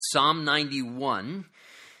Psalm 91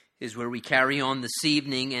 is where we carry on this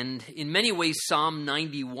evening, and in many ways Psalm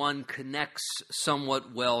 91 connects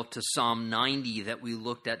somewhat well to Psalm 90 that we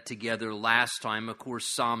looked at together last time. Of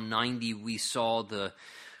course, Psalm 90, we saw the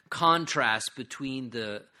contrast between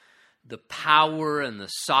the power and the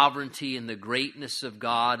sovereignty and the greatness of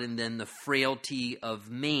God, and then the frailty of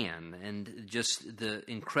man, and just the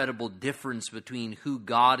incredible difference between who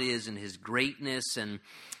God is and his greatness, and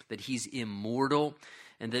that he's immortal,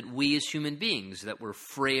 and that we as human beings, that we're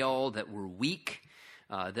frail, that we're weak,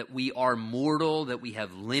 that we are mortal, that we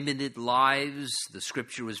have limited lives. The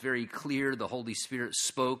scripture was very clear. The Holy Spirit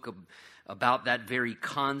spoke about that very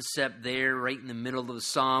concept there right in the middle of the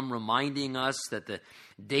psalm, reminding us that the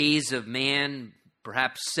days of man,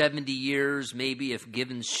 perhaps 70 years, maybe if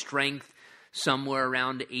given strength, somewhere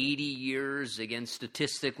around 80 years. Again,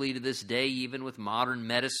 statistically to this day, even with modern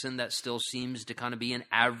medicine, that still seems to kind of be an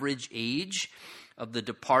average age of the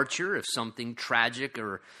departure if something tragic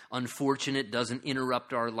or unfortunate doesn't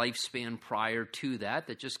interrupt our lifespan prior to that.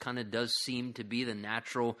 That just kind of does seem to be the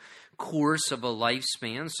natural course of a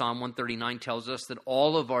lifespan. Psalm 139 tells us that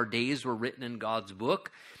all of our days were written in God's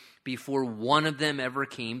book before one of them ever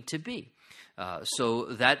came to be. So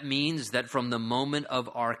that means that from the moment of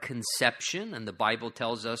our conception, and the Bible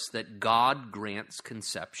tells us that God grants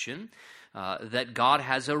conception, that God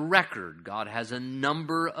has a record, God has a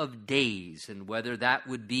number of days, and whether that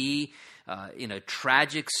would be in a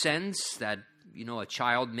tragic sense that, a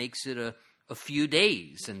child makes it a few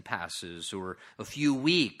days and passes, or a few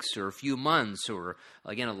weeks, or a few months, or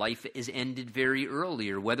again, a life is ended very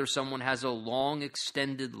early, or whether someone has a long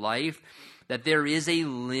extended life, that there is a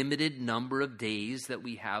limited number of days that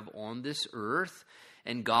we have on this earth.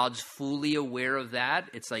 And God's fully aware of that.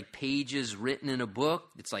 It's like pages written in a book.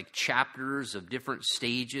 It's like chapters of different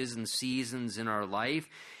stages and seasons in our life.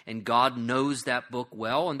 And God knows that book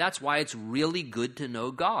well. And that's why it's really good to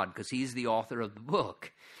know God, because he's the author of the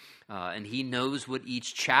book. And he knows what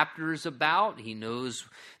each chapter is about. He knows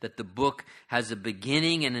that the book has a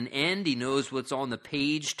beginning and an end. He knows what's on the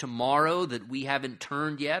page tomorrow that we haven't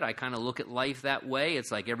turned yet. I kind of look at life that way. It's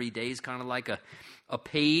like every day is kind of like a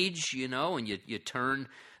page, and you turn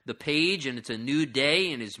the page and it's a new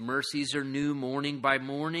day, and his mercies are new morning by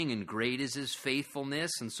morning, and great is his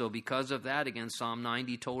faithfulness. And so because of that, again, Psalm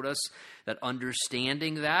 90 told us that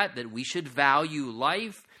understanding that we should value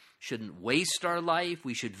life, shouldn't waste our life.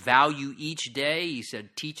 We should value each day. He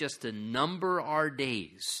said, teach us to number our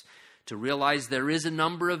days, to realize there is a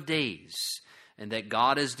number of days, and that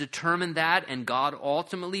God has determined that, and God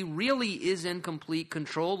ultimately really is in complete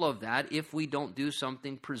control of that if we don't do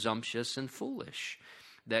something presumptuous and foolish.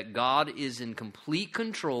 That God is in complete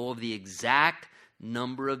control of the exact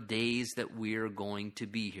number of days that we're going to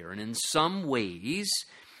be here. And in some ways,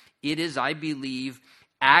 it is, I believe,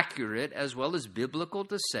 accurate as well as biblical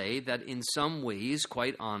to say that in some ways,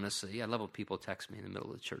 quite honestly, I love when people text me in the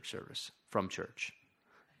middle of the church service from church.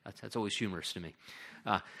 That's always humorous to me.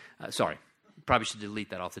 Sorry, probably should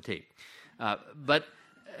delete that off the tape. But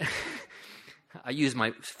I use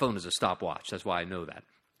my phone as a stopwatch. That's why I know that.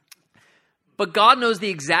 But God knows the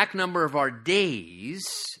exact number of our days.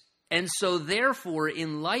 And so therefore,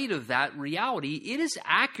 in light of that reality, it is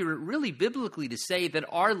accurate really biblically to say that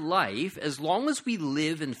our life, as long as we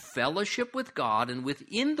live in fellowship with God and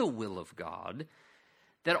within the will of God,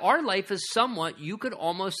 that our life is somewhat, you could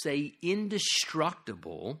almost say,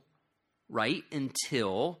 indestructible, right,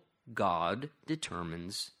 until God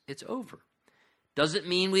determines it's over. Doesn't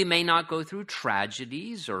mean we may not go through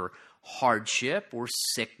tragedies or hardship or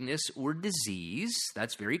sickness or disease.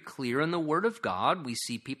 That's very clear in the Word of God. We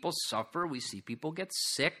see people suffer. We see people get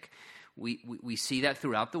sick. We see that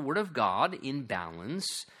throughout the Word of God in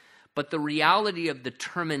balance. But the reality of the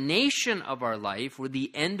termination of our life, or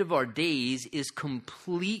the end of our days, is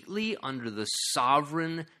completely under the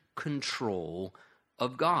sovereign control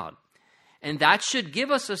of God. And that should give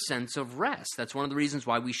us a sense of rest. That's one of the reasons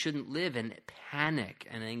why we shouldn't live in panic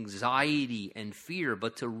and anxiety and fear,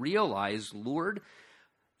 but to realize, Lord,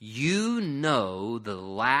 you know the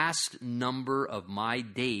last number of my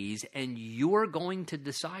days, and you're going to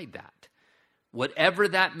decide that. Whatever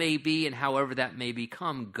that may be and however that may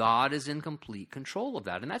become, God is in complete control of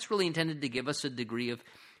that. And that's really intended to give us a degree of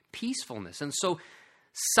peacefulness. And so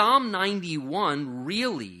Psalm 91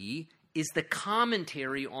 really is the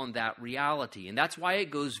commentary on that reality. And that's why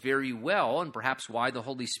it goes very well, and perhaps why the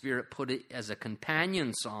Holy Spirit put it as a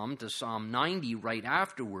companion psalm to Psalm 90 right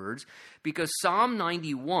afterwards, because Psalm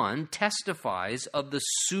 91 testifies of the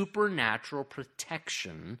supernatural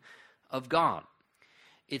protection of God.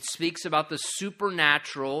 It speaks about the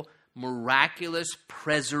supernatural, miraculous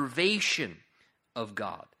preservation of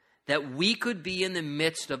God. that we could be in the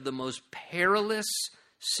midst of the most perilous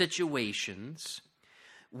situations.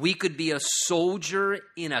 We could be a soldier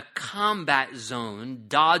in a combat zone,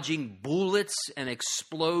 dodging bullets and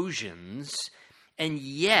explosions, and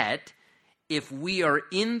yet, if we are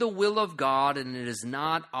in the will of God and it is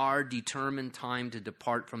not our determined time to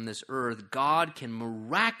depart from this earth, God can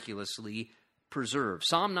miraculously preserve.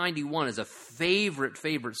 Psalm 91 is a favorite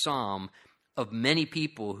psalm of many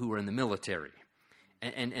people who are in the military.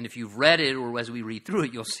 And if you've read it, or as we read through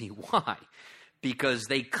it, you'll see why. Because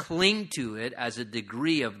they cling to it as a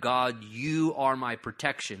degree of, God, you are my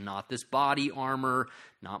protection, not this body armor,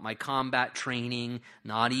 not my combat training,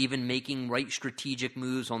 not even making right strategic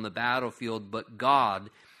moves on the battlefield, but God,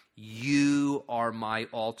 you are my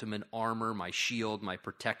ultimate armor, my shield, my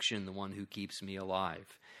protection, the one who keeps me alive.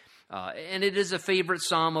 And it is a favorite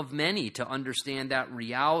psalm of many to understand that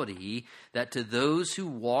reality, that to those who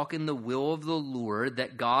walk in the will of the Lord,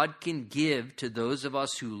 that God can give to those of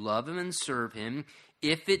us who love him and serve him,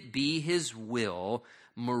 if it be his will,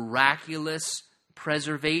 miraculous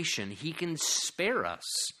preservation. He can spare us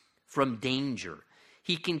from danger.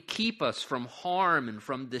 He can keep us from harm and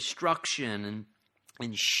from destruction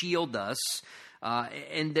and shield us,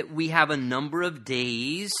 and that we have a number of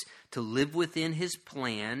days to live within his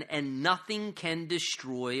plan, and nothing can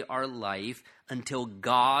destroy our life until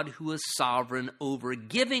God, who is sovereign over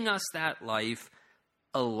giving us that life,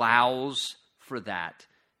 allows for that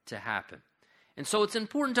to happen. And so it's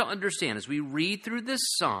important to understand, as we read through this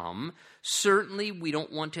psalm, certainly we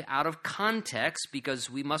don't want to out of context, because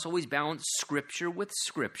we must always balance Scripture with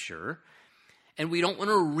Scripture, and we don't want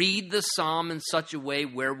to read the psalm in such a way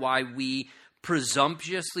whereby we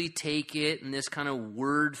presumptuously take it in this kind of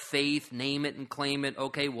word faith, name it and claim it.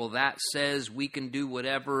 Okay, well, that says we can do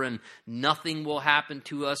whatever and nothing will happen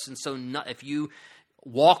to us. And so if you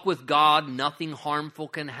walk with God, nothing harmful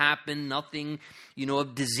can happen. Nothing,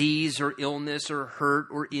 of disease or illness or hurt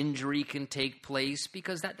or injury can take place,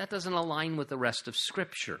 because that doesn't align with the rest of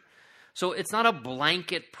Scripture. So it's not a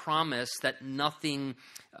blanket promise that nothing,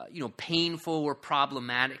 painful or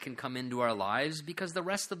problematic can come into our lives, because the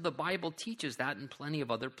rest of the Bible teaches that in plenty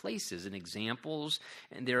of other places and examples,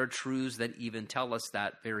 and there are truths that even tell us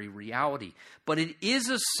that very reality. But it is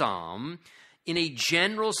a psalm in a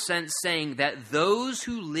general sense saying that those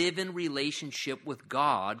who live in relationship with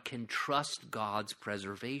God can trust God's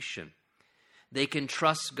preservation. They can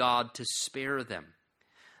trust God to spare them.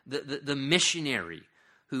 The missionary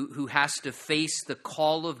who has to face the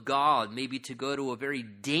call of God, maybe to go to a very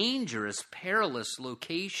dangerous, perilous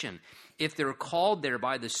location, if they're called there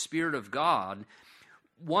by the Spirit of God,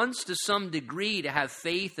 wants to some degree to have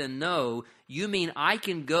faith and know, you mean I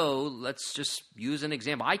can go, let's just use an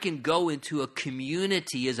example, I can go into a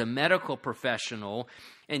community as a medical professional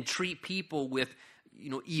and treat people with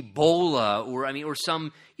Ebola or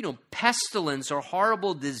some, pestilence or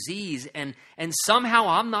horrible disease, and somehow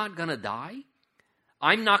I'm not going to die?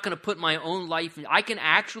 I'm not going to put my own life in. I can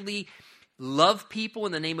actually love people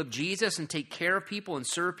in the name of Jesus and take care of people and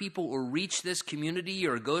serve people, or reach this community,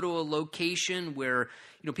 or go to a location where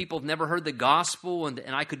people have never heard the gospel, and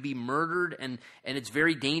I could be murdered, and it's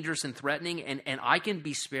very dangerous and threatening, and I can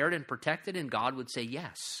be spared and protected, and God would say,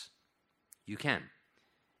 yes, you can.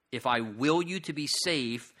 If I will you to be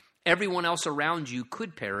safe, everyone else around you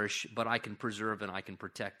could perish, but I can preserve and I can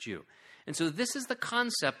protect you. And so this is the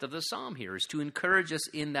concept of the psalm here, is to encourage us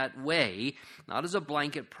in that way, not as a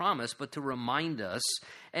blanket promise, but to remind us.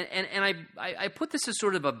 And I put this as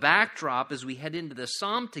sort of a backdrop as we head into the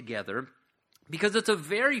psalm together, because it's a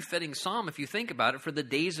very fitting psalm, if you think about it, for the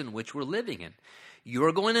days in which we're living in.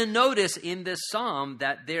 You're going to notice in this psalm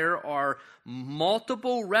that there are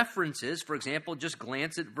multiple references. For example, just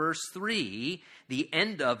glance at verse 3, the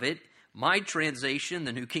end of it. My translation,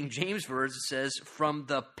 the New King James Version, says, from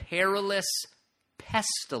the perilous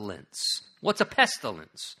pestilence. What's a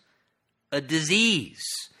pestilence? A disease,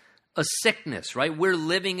 a sickness, right? We're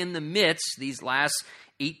living in the midst, these last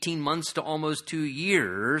 18 months to almost 2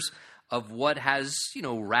 years, of what has,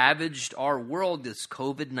 ravaged our world, this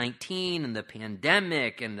COVID-19 and the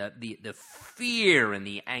pandemic and the fear and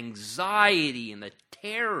the anxiety and the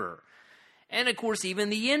terror. And, of course, even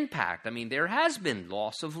the impact. I mean, there has been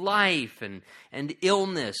loss of life and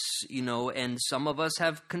illness, and some of us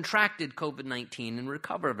have contracted COVID-19 and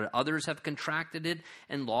recovered, but others have contracted it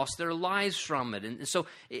and lost their lives from it. And so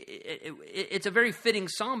it's a very fitting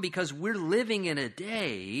psalm, because we're living in a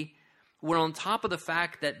day where, on top of the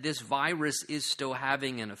fact that this virus is still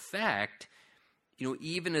having an effect,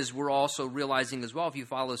 even as we're also realizing as well, if you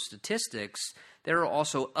follow statistics, there are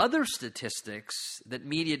also other statistics that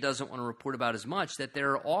media doesn't want to report about as much, that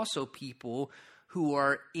there are also people who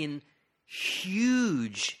are in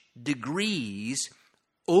huge degrees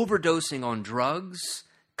overdosing on drugs,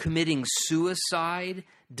 committing suicide.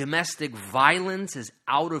 Domestic violence is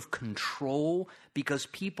out of control because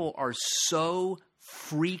people are so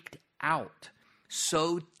freaked out,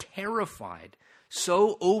 so terrified,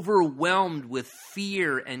 so overwhelmed with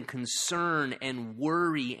fear and concern and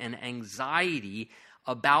worry and anxiety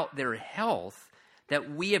about their health that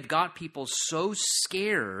we have got people so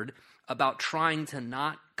scared about trying to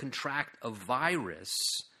not contract a virus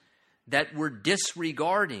that we're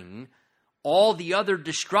disregarding all the other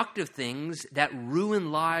destructive things that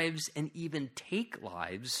ruin lives and even take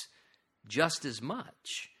lives just as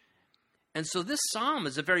much. And so this psalm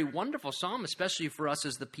is a very wonderful psalm, especially for us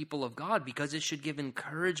as the people of God, because it should give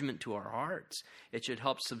encouragement to our hearts. It should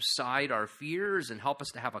help subside our fears and help us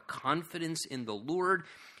to have a confidence in the Lord,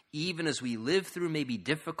 even as we live through maybe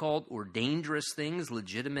difficult or dangerous things,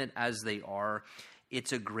 legitimate as they are.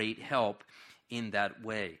 It's a great help in that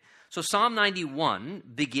way. So Psalm 91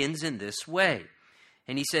 begins in this way.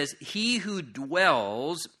 And he says, "He who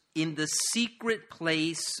dwells in the secret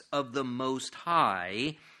place of the Most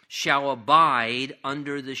High shall abide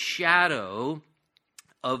under the shadow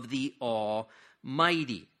of the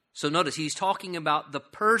Almighty." So notice he's talking about the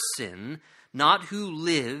person, not who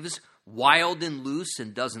lives wild and loose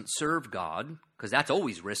and doesn't serve God, because that's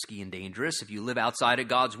always risky and dangerous. If you live outside of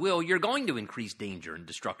God's will, you're going to increase danger and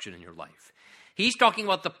destruction in your life. He's talking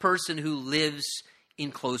about the person who lives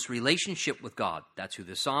in close relationship with God. That's who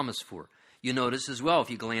the psalm is for. You notice as well, if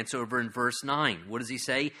you glance over in verse 9, what does he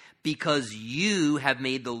say? "Because you have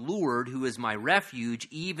made the Lord, who is my refuge,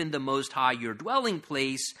 even the Most High, your dwelling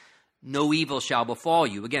place, no evil shall befall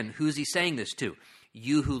you." Again, who's he saying this to?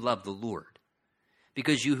 You who love the Lord.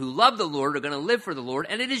 Because you who love the Lord are going to live for the Lord.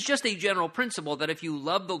 And it is just a general principle that if you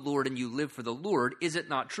love the Lord and you live for the Lord, is it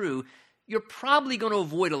not true? You're probably going to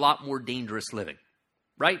avoid a lot more dangerous living,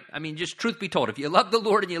 right? I mean, just truth be told, if you love the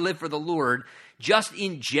Lord and you live for the Lord, just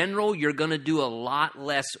in general, you're going to do a lot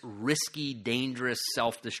less risky, dangerous,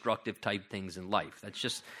 self-destructive type things in life. That's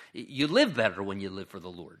just, you live better when you live for the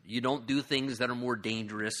Lord. You don't do things that are more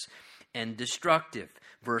dangerous and destructive.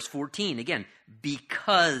 Verse 14, again,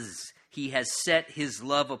 "Because he has set his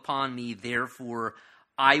love upon me, therefore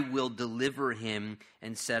I will deliver him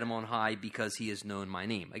and set him on high because he has known my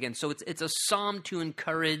name." Again, so it's a psalm to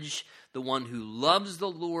encourage the one who loves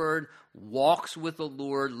the Lord, walks with the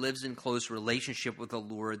Lord, lives in close relationship with the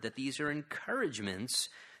Lord, that these are encouragements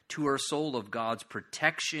to our soul of God's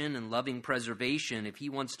protection and loving preservation. If he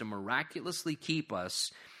wants to miraculously keep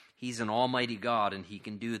us, he's an almighty God and he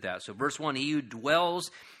can do that. So verse 1, "He who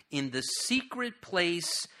dwells in the secret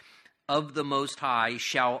place of the Most High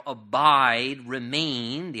shall abide,"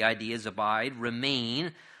 remain, the idea is abide,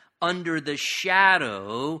 remain, "under the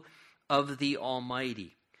shadow of the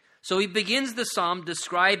Almighty." So he begins the psalm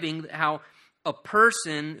describing how a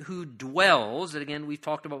person who dwells, and again we've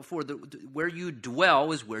talked about before, where you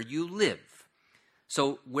dwell is where you live.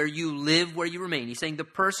 So where you live, where you remain. He's saying the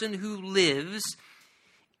person who lives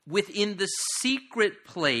within the secret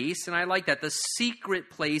place, and I like that, the secret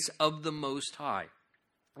place of the Most High.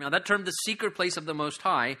 Now that term, the secret place of the Most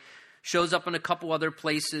High, shows up in a couple other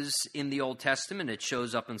places in the Old Testament. It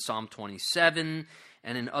shows up in Psalm 27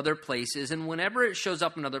 and in other places. And whenever it shows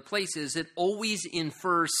up in other places, it always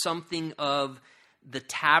infers something of the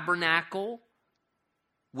tabernacle,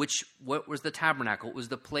 which, what was the tabernacle? It was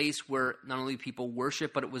the place where not only people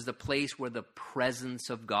worship, but it was the place where the presence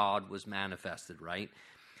of God was manifested, right?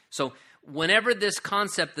 So whenever this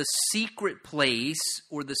concept, the secret place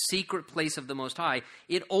or the secret place of the Most High,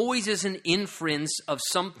 it always is an inference of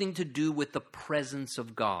something to do with the presence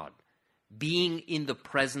of God, being in the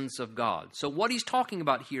presence of God. So what he's talking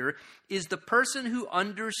about here is the person who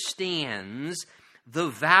understands the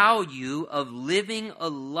value of living a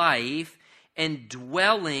life and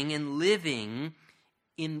dwelling and living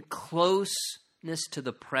in closeness to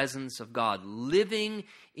the presence of God, living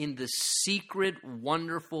in the secret,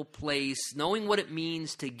 wonderful place, knowing what it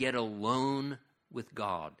means to get alone with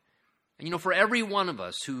God. And for every one of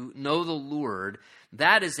us who know the Lord,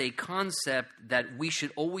 that is a concept that we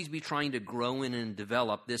should always be trying to grow in and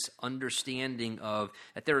develop, this understanding of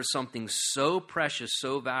that there is something so precious,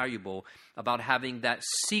 so valuable about having that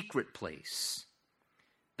secret place,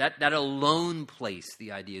 that alone place,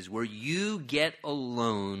 the idea is, where you get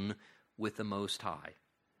alone with the Most High.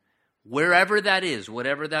 Wherever that is,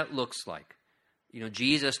 whatever that looks like.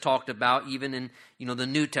 Jesus talked about even in, the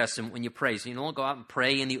New Testament when you pray. So don't go out and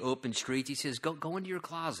pray in the open streets. He says, go into your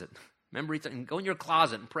closet. Remember, go in your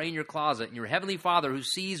closet and pray in your closet. And your Heavenly Father who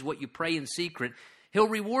sees what you pray in secret, He'll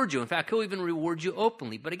reward you. In fact, He'll even reward you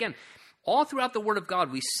openly. But again, All throughout the Word of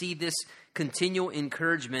God, we see this continual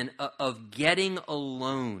encouragement of getting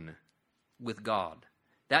alone with God.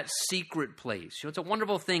 That secret place. It's a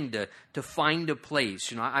wonderful thing to find a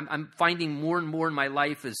place. I'm finding more and more in my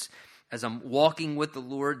life as I'm walking with the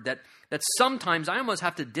Lord that sometimes I almost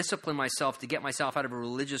have to discipline myself to get myself out of a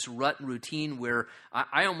religious rut routine where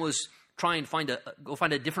I almost try and go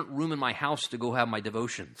find a different room in my house to go have my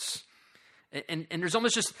devotions. And there's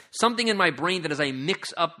almost just something in my brain that as I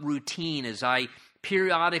mix up routine, as I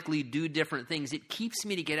periodically do different things, it keeps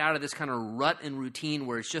me to get out of this kind of rut and routine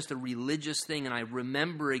where it's just a religious thing. And I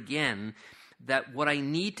remember again that what I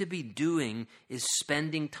need to be doing is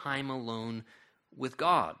spending time alone with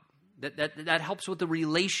God. That helps with the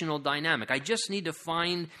relational dynamic. I just need to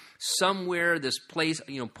find somewhere, this place,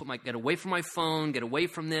 get away from my phone, get away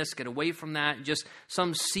from this, get away from that, just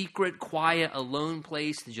some secret, quiet, alone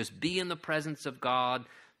place to just be in the presence of God,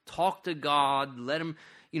 talk to God, let him,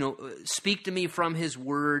 speak to me from his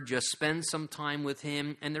word, just spend some time with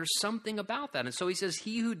him. And there's something about that. And so he says,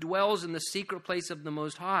 he who dwells in the secret place of the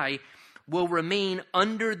Most High will remain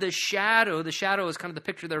under the shadow. The shadow is kind of the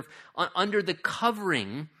picture there, under the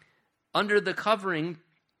covering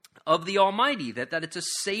of the Almighty, that it's a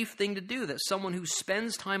safe thing to do, that someone who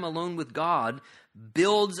spends time alone with God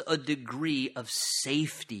builds a degree of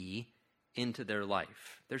safety into their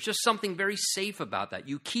life. There's just something very safe about that.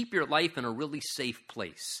 You keep your life in a really safe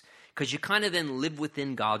place because you kind of then live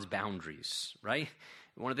within God's boundaries, right?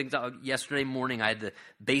 One of the things, yesterday morning, I had the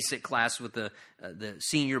basic class with the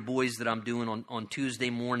senior boys that I'm doing on Tuesday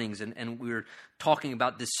mornings, and we were talking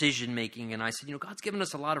about decision-making, and I said, God's given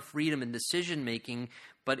us a lot of freedom in decision-making,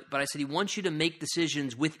 but I said He wants you to make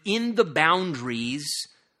decisions within the boundaries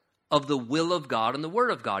of the will of God and the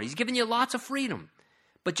Word of God. He's given you lots of freedom,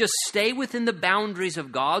 but just stay within the boundaries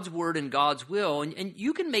of God's Word and God's will, and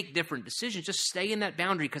you can make different decisions. Just stay in that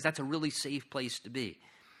boundary because that's a really safe place to be.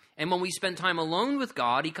 And when we spend time alone with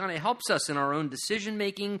God, He kind of helps us in our own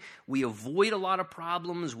decision-making. We avoid a lot of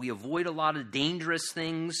problems. We avoid a lot of dangerous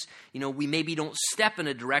things. We maybe don't step in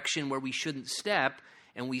a direction where we shouldn't step,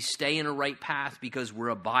 and we stay in a right path because we're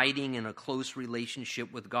abiding in a close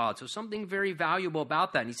relationship with God. So something very valuable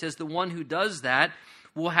about that. And he says the one who does that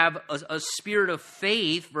will have a spirit of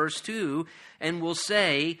faith, verse 2, and will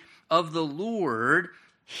say of the Lord,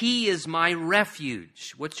 He is my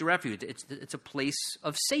refuge. What's your refuge? It's a place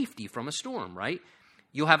of safety from a storm, right?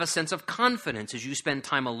 You'll have a sense of confidence as you spend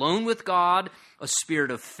time alone with God. A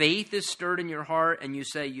spirit of faith is stirred in your heart, and you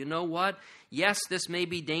say, you know what? Yes, this may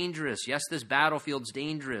be dangerous. Yes, this battlefield's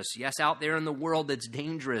dangerous. Yes, out there in the world it's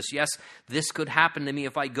dangerous. Yes, this could happen to me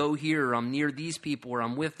if I go here, or I'm near these people, or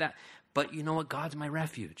I'm with that. But you know what? God's my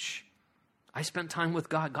refuge. I spent time with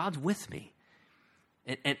God. God's with me.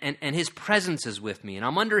 And His presence is with me, and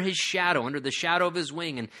I'm under His shadow, under the shadow of His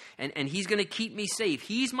wing, and He's going to keep me safe.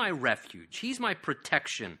 He's my refuge. He's my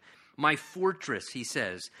protection, my fortress, he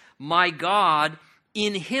says. My God,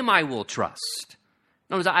 in Him I will trust.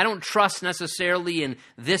 In other words, I don't trust necessarily in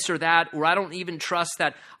this or that, or I don't even trust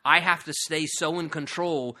that I have to stay so in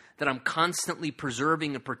control that I'm constantly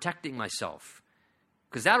preserving and protecting myself.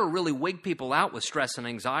 Because that'll really wig people out with stress and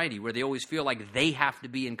anxiety, where they always feel like they have to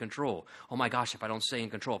be in control. Oh my gosh, if I don't stay in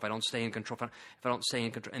control, if I don't stay in control, if I don't stay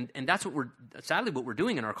in control. And that's sadly what we're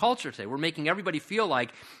doing in our culture today. We're making everybody feel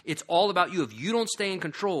like it's all about you. If you don't stay in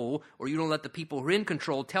control, or you don't let the people who are in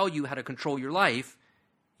control tell you how to control your life,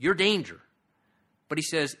 you're danger. But he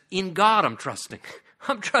says, in God I'm trusting.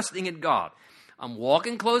 I'm trusting in God. I'm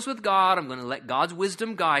walking close with God. I'm going to let God's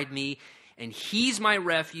wisdom guide me. And He's my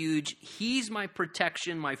refuge. He's my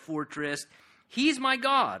protection, my fortress. He's my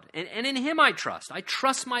God. And in Him I trust. I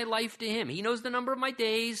trust my life to Him. He knows the number of my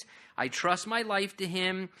days. I trust my life to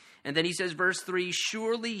Him. And then he says, verse 3,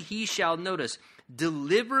 surely He shall, notice,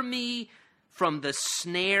 deliver me from the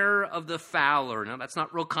snare of the fowler. Now, that's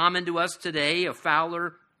not real common to us today. A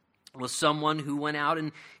fowler was someone who went out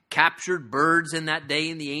and captured birds in that day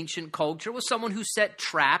in the ancient culture. It was someone who set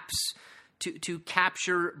traps to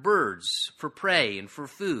capture birds for prey and for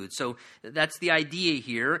food. So that's the idea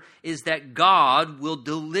here, is that God will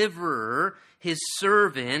deliver His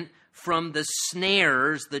servant from the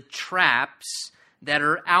snares, the traps that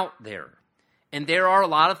are out there. And there are a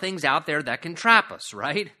lot of things out there that can trap us,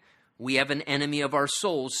 right? We have an enemy of our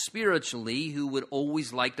souls spiritually who would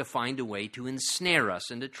always like to find a way to ensnare us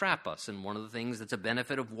and to trap us. And one of the things that's a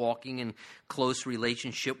benefit of walking in close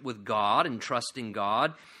relationship with God and trusting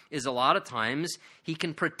God is a lot of times He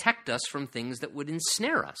can protect us from things that would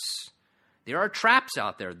ensnare us. There are traps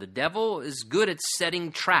out there. The devil is good at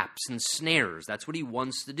setting traps and snares. That's what he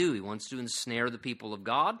wants to do. He wants to ensnare the people of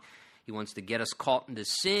God. He wants to get us caught into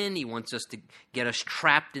sin. He wants us to get us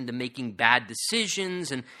trapped into making bad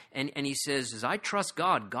decisions. And he says, as I trust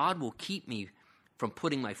God, God will keep me from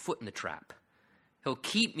putting my foot in the trap. He'll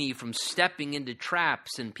keep me from stepping into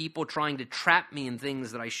traps and people trying to trap me in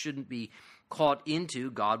things that I shouldn't be caught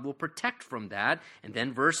into. God will protect from that. And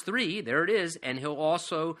then verse 3, there it is, and he'll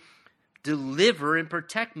also deliver and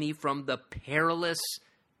protect me from the perilous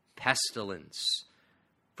pestilence,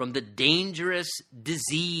 from the dangerous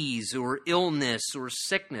disease or illness or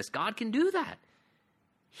sickness. God can do that.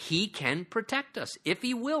 He can protect us if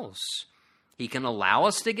he wills. He can allow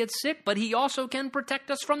us to get sick, but he also can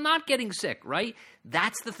protect us from not getting sick, right?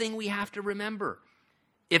 That's the thing we have to remember.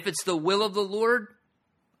 If it's the will of the Lord,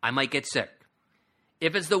 I might get sick.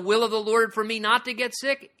 If it's the will of the Lord for me not to get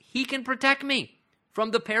sick, he can protect me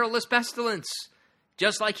from the perilous pestilence.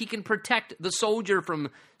 Just like he can protect the soldier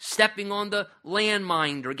from stepping on the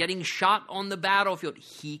landmine or getting shot on the battlefield.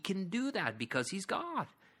 He can do that because he's God.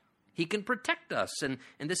 He can protect us, and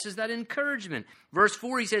this is that encouragement. Verse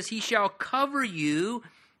 4, he says, he shall cover you,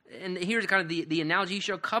 and here's kind of the analogy, he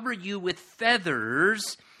shall cover you with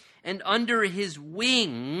feathers, and under his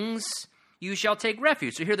wings you shall take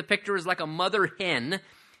refuge. So here the picture is like a mother hen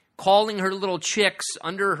calling her little chicks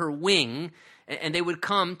under her wing, and they would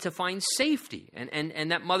come to find safety.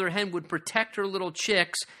 And that mother hen would protect her little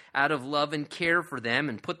chicks out of love and care for them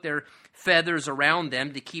and put their feathers around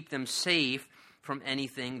them to keep them safe from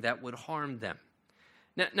anything that would harm them.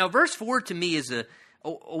 Now verse 4 to me is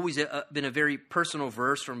always been a very personal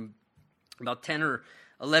verse. From about 10 or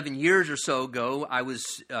 11 years or so ago, I was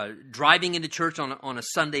driving into church on a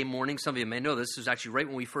Sunday morning. Some of you may know this was actually right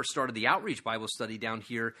when we first started the Outreach Bible Study down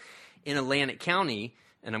here in Atlantic County.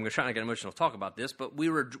 And I'm going to try not to get emotional to talk about this, but we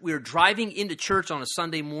were driving into church on a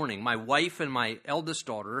Sunday morning. My wife and my eldest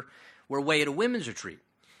daughter were away at a women's retreat.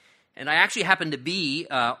 And I actually happened to be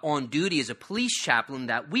on duty as a police chaplain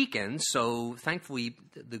that weekend, so thankfully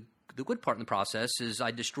the good part in the process is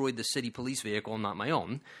I destroyed the city police vehicle, not my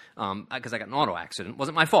own, because I got an auto accident. It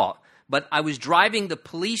wasn't my fault. But I was driving the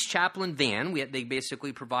police chaplain van. They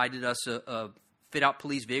basically provided us a fit-out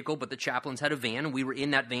police vehicle, but the chaplains had a van, and we were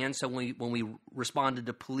in that van, so when we responded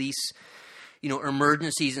to police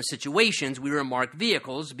emergencies and situations, we were in marked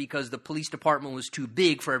vehicles because the police department was too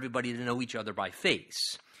big for everybody to know each other by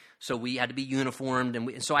face. So we had to be uniformed,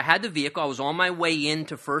 and so I had the vehicle. I was on my way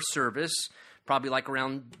into first service, probably like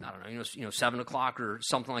around 7 o'clock or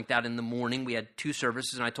something like that in the morning. We had 2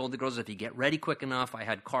 services, and I told the girls, if you get ready quick enough, I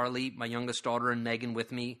had Carly, my youngest daughter, and Megan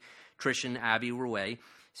with me. Trish and Abby were away.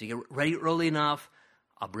 So you get ready early enough,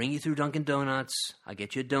 I'll bring you through Dunkin' Donuts. I'll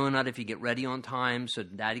get you a donut if you get ready on time, so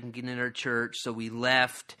Daddy can get in our church. So we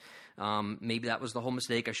left. Maybe that was the whole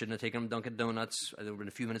mistake. I shouldn't have taken them Dunkin' Donuts. They were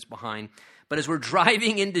a few minutes behind. But as we're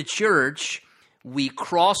driving into church, we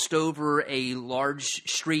crossed over a large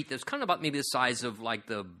street that's kind of about maybe the size of like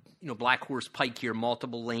the Black Horse Pike here,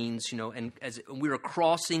 multiple lanes, and as we were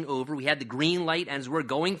crossing over, we had the green light. As we're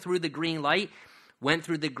going through the green light, went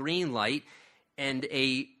through the green light, and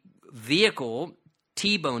a vehicle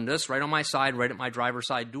T-boned us right on my side, right at my driver's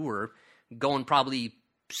side door, going probably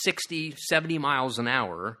 60, 70 miles an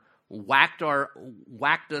hour, whacked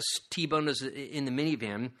us, T-boned us in the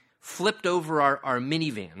minivan, flipped over our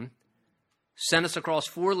minivan, sent us across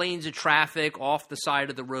 4 lanes of traffic off the side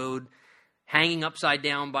of the road, hanging upside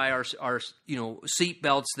down by our seat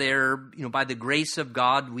belts there. By the grace of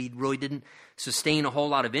God, we really didn't sustain a whole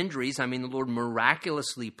lot of injuries. I mean, the Lord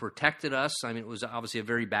miraculously protected us. I mean, it was obviously a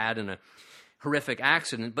very bad and a horrific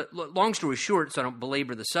accident. But long story short, so I don't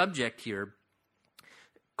belabor the subject here,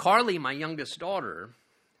 Carly, my youngest daughter,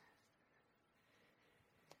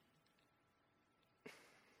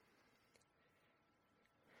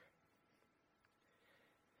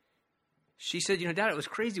 she said, Dad, it was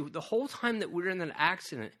crazy. The whole time that we were in that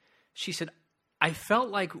accident, she said, I felt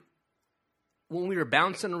like when we were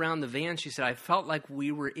bouncing around the van, she said, I felt like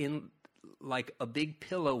we were in like a big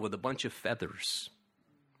pillow with a bunch of feathers.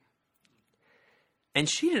 And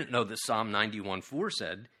she didn't know that Psalm 91:4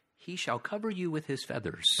 said, he shall cover you with his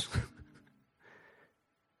feathers.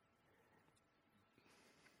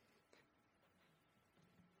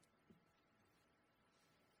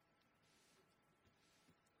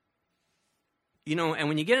 And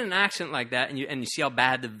when you get in an accident like that, and you see how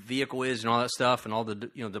bad the vehicle is and all that stuff, and all the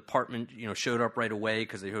department showed up right away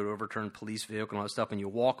because they had overturned police vehicle and all that stuff, and you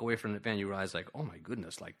walk away from the van, you realize like, oh my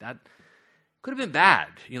goodness, like that could have been bad.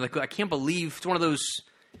 I can't believe it's one of those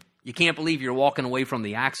you can't believe you're walking away from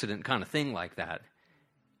the accident kind of thing like that.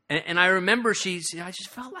 And I remember I just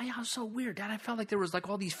felt like I was so weird, Dad. I felt like there was like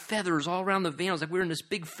all these feathers all around the van. It was like we were in this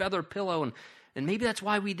big feather pillow, And maybe that's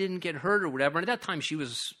why we didn't get hurt or whatever. And at that time, she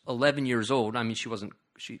was 11 years old. I mean, she wasn't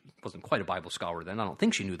quite a Bible scholar then. I don't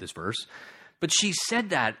think she knew this verse. But she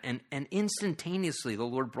said that, and instantaneously, the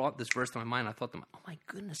Lord brought this verse to my mind. I thought, oh my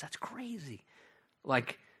goodness, that's crazy.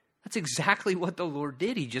 Like, that's exactly what the Lord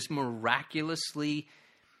did. He just miraculously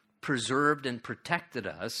preserved and protected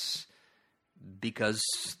us because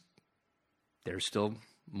there's still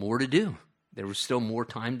more to do. There was still more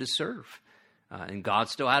time to serve. And God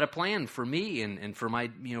still had a plan for me and for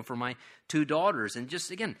my, for my two daughters. And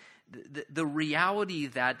just, again, the reality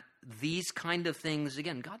that these kind of things,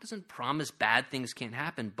 again, God doesn't promise bad things can't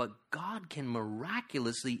happen, but God can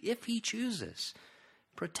miraculously, if he chooses,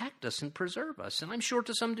 protect us and preserve us. And I'm sure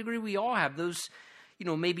to some degree we all have those,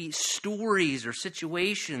 maybe stories or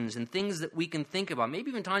situations and things that we can think about. Maybe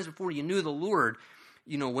even times before you knew the Lord,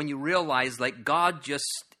 when you realize like God just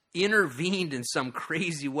intervened in some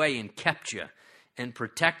crazy way and kept you and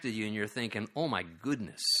protected you, and you're thinking, oh my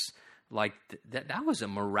goodness, like that was a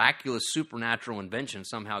miraculous supernatural invention.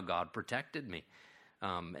 Somehow God protected me.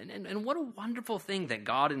 And what a wonderful thing that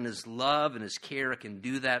God in his love and his care can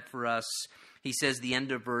do that for us. He says, the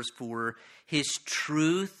end of verse 4, his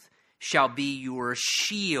truth shall be your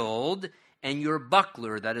shield and your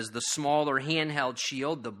buckler. That is the smaller handheld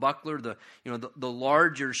shield, the buckler, the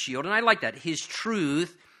larger shield. And I like that. His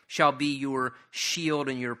truth shall be your shield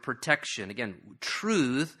and your protection. Again,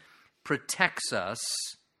 truth protects us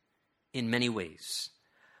in many ways.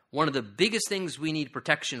 One of the biggest things we need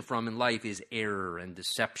protection from in life is error and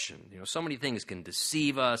deception. So many things can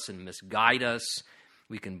deceive us and misguide us.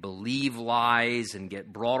 We can believe lies and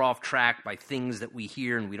get brought off track by things that we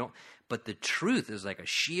hear and we don't. But the truth is like a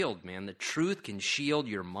shield, man. The truth can shield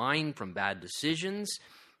your mind from bad decisions,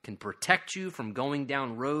 can protect you from going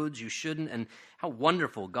down roads you shouldn't. And how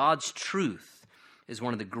wonderful. God's truth is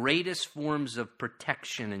one of the greatest forms of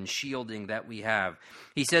protection and shielding that we have.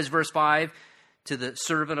 He says, verse 5, to the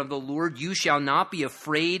servant of the Lord, you shall not be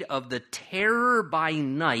afraid of the terror by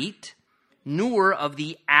night, nor of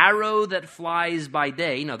the arrow that flies by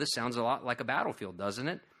day. Now, this sounds a lot like a battlefield, doesn't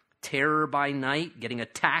it? Terror by night, getting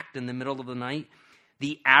attacked in the middle of the night.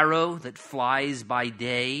 The arrow that flies by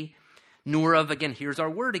day, nor of, again, here's our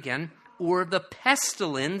word again, or the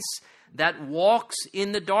pestilence that walks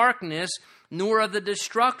in the darkness, nor of the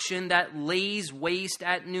destruction that lays waste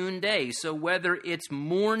at noonday. So whether it's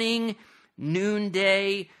morning,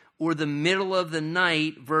 noonday, or the middle of the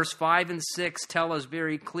night, verse 5 and 6 tell us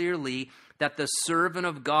very clearly that the servant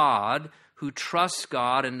of God who trusts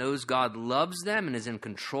God and knows God loves them and is in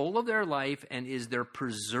control of their life and is their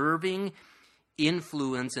preserving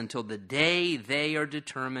influence until the day they are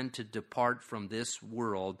determined to depart from this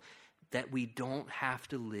world, that we don't have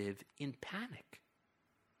to live in panic.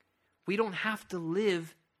 We don't have to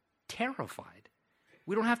live terrified.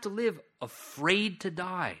 We don't have to live afraid to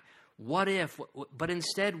die. What if? But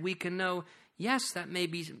instead we can know, yes, that may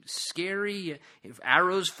be scary, if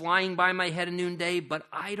arrows flying by my head at noonday, but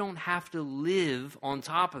I don't have to live on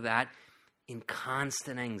top of that in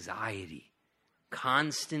constant anxiety,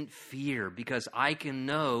 constant fear, because I can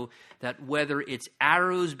know that whether it's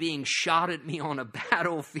arrows being shot at me on a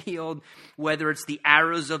battlefield, whether it's the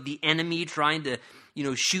arrows of the enemy trying to,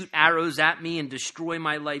 shoot arrows at me and destroy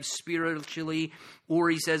my life spiritually, or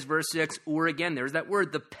he says, verse 6, or again, there's that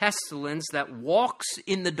word, the pestilence that walks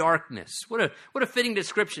in the darkness. What a fitting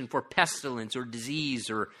description for pestilence or disease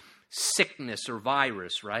or sickness or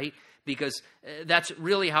virus, right? Because that's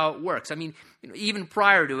really how it works. I mean, even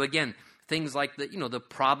prior to, again, things like the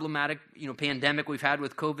problematic, pandemic we've had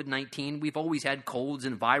with COVID-19, we've always had colds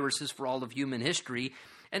and viruses for all of human history.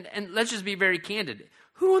 And let's just be very candid.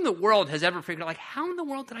 Who in the world has ever figured out, how in the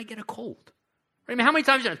world did I get a cold? I mean, how many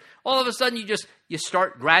times all of a sudden you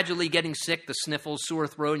start gradually getting sick, the sniffles, sore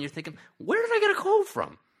throat, and you're thinking, where did I get a cold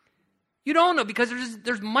from? You don't know, because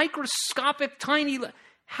there's microscopic, tiny.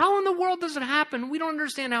 How in the world does it happen? We don't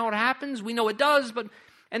understand how it happens. We know it does,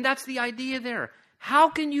 and that's the idea there. How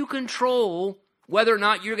can you control whether or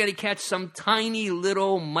not you're going to catch some tiny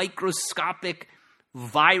little microscopic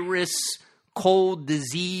virus, cold,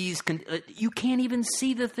 disease? You can't even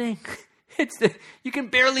see the thing. You can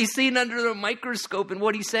barely see it under the microscope. And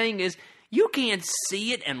what he's saying is, you can't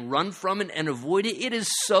see it and run from it and avoid it. It is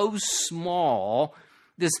so small,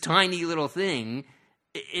 this tiny little thing.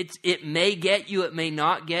 It may get you, it may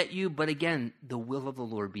not get you. But again, the will of the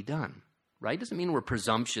Lord be done. Right? Doesn't mean we're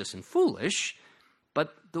presumptuous and foolish.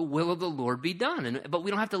 But the will of the Lord be done. But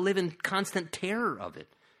we don't have to live in constant terror of it.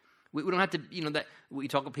 We don't have to, that we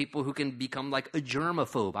talk of people who can become like a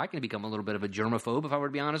germaphobe. I can become a little bit of a germaphobe if I were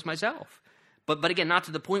to be honest myself. But again, not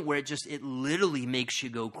to the point where it literally makes you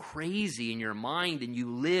go crazy in your mind and you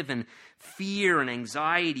live in fear and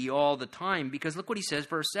anxiety all the time. Because look what he says,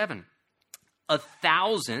 verse 7.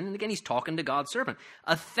 1,000, and again, he's talking to God's servant.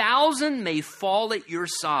 1,000 may fall at your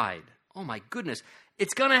side. Oh my goodness,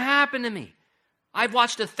 it's going to happen to me. I've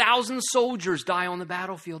watched 1,000 soldiers die on the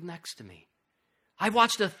battlefield next to me. I've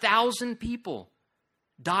watched 1,000 people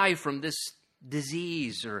die from this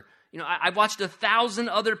disease, or I've watched 1,000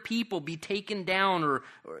 other people be taken down, or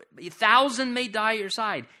 1,000 may die at your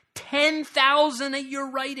side, 10,000 at your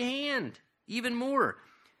right hand, even more.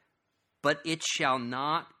 But it shall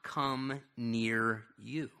not come near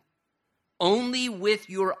you. Only with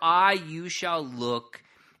your eye you shall look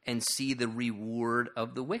and see the reward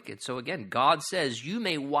of the wicked. So again, God says you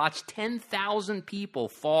may watch 10,000 people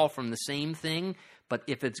fall from the same thing, but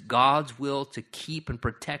if it's God's will to keep and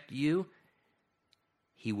protect you,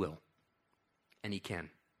 he will. And he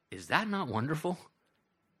can. Is that not wonderful?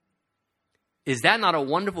 Is that not a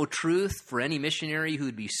wonderful truth for any missionary who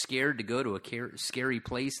would be scared to go to a scary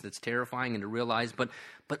place that's terrifying, and to realize, but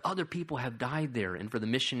other people have died there, and for the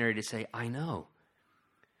missionary to say, I know,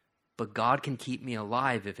 but God can keep me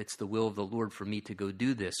alive if it's the will of the Lord for me to go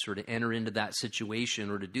do this, or to enter into that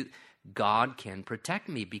situation, or to do. God can protect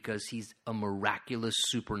me because he's a miraculous,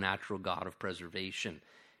 supernatural God of preservation.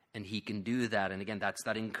 And he can do that. And again, that's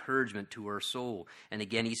that encouragement to our soul. And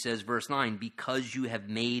again, he says, verse 9, because you have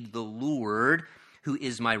made the Lord, who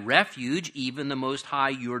is my refuge, even the Most High,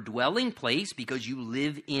 your dwelling place, because you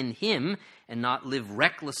live in him and not live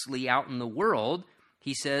recklessly out in the world,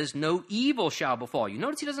 he says, no evil shall befall you.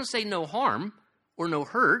 Notice he doesn't say no harm or no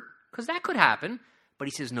hurt, because that could happen, but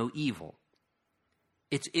he says no evil.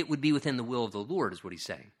 It would be within the will of the Lord, is what he's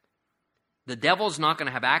saying. The devil's not going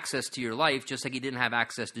to have access to your life, just like he didn't have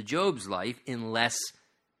access to Job's life, unless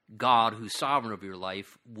God, who's sovereign over your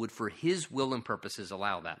life, would for his will and purposes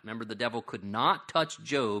allow that. Remember, the devil could not touch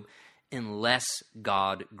Job unless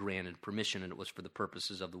God granted permission, and it was for the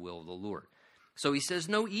purposes of the will of the Lord. So he says,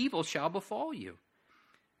 no evil shall befall you,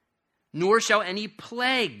 nor shall any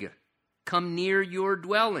plague come near your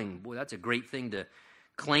dwelling. Boy, that's a great thing to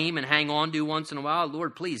claim and hang on to once in a while.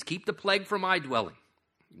 Lord, please keep the plague from my dwelling.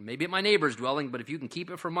 Maybe at my neighbor's dwelling, but if you can keep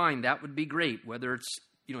it from mine, that would be great. Whether it's,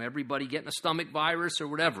 everybody getting a stomach virus or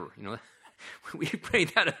whatever, we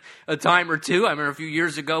prayed that a time or two. I remember a few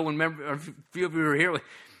years ago when a few of you were here,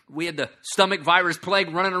 we had the stomach virus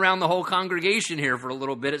plague running around the whole congregation here for a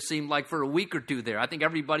little bit. It seemed like for a week or two there. I think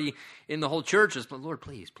everybody in the whole church is, but Lord,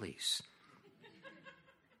 please,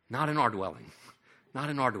 not in our dwelling. Not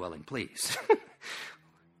in our dwelling, please.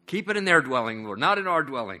 Keep it in their dwelling, Lord, not in our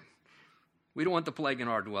dwelling. We don't want the plague in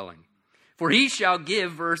our dwelling. For he shall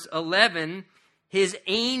give, verse 11, his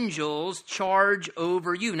angels charge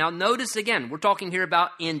over you. Now notice again, we're talking here about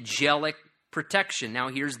angelic protection. Now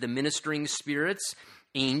here's the ministering spirits,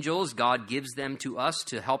 angels. God gives them to us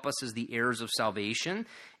to help us as the heirs of salvation.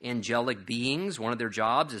 Angelic beings, one of their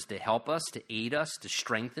jobs is to help us, to aid us, to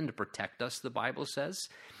strengthen, to protect us, the Bible says.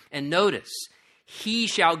 And notice, he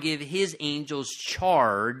shall give his angels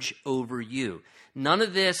charge over you. None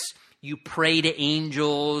of this, you pray to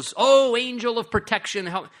angels, oh, angel of protection,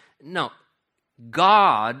 help. No,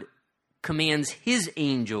 God commands his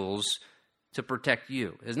angels to protect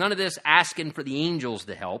you. There's none of this asking for the angels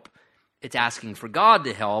to help. It's asking for God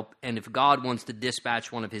to help, and if God wants to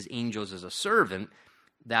dispatch one of his angels as a servant,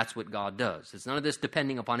 that's what God does. It's none of this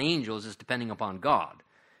depending upon angels, it's depending upon God.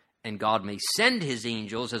 And God may send his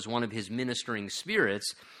angels as one of his ministering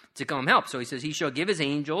spirits to come help. So he says, he shall give his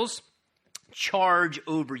angels charge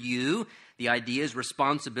over you. The idea is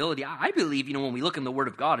responsibility. I believe, when we look in the Word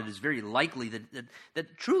of God, it is very likely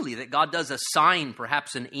that truly that God does assign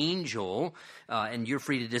perhaps an angel, and you're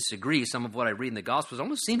free to disagree. Some of what I read in the Gospels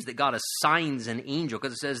almost seems that God assigns an angel,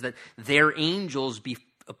 because it says that their angels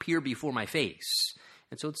appear before my face.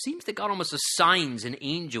 And so it seems that God almost assigns an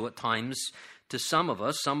angel at times to some of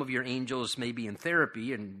us. Some of your angels may be in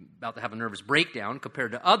therapy and about to have a nervous breakdown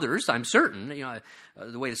compared to others, I'm certain,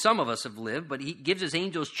 the way that some of us have lived. But he gives his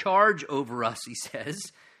angels charge over us, he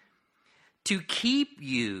says, to keep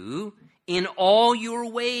you in all your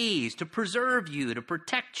ways, to preserve you, to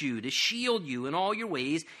protect you, to shield you in all your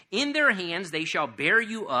ways. In their hands they shall bear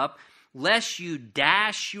you up, lest you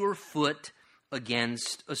dash your foot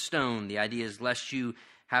against a stone. The idea is lest you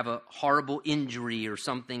have a horrible injury or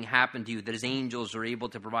something happen to you, that his angels are able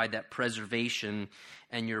to provide that preservation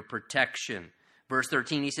and your protection. Verse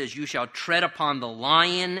 13, he says, you shall tread upon the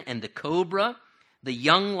lion and the cobra, the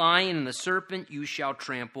young lion and the serpent you shall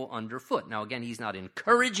trample underfoot. Now again, he's not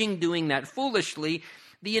encouraging doing that foolishly.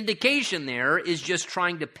 The indication there is just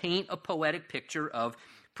trying to paint a poetic picture of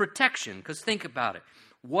protection. Because think about it.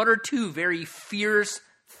 What are two very fierce,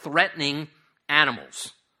 threatening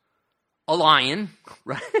animals? A lion,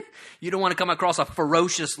 right? You don't want to come across a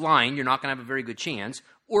ferocious lion. You're not going to have a very good chance.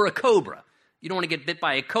 Or a cobra. You don't want to get bit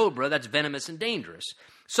by a cobra. That's venomous and dangerous.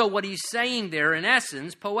 So what he's saying there, in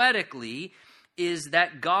essence, poetically, is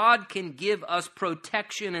that God can give us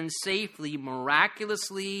protection and safety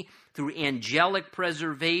miraculously through angelic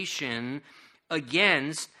preservation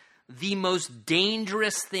against the most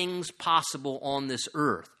dangerous things possible on this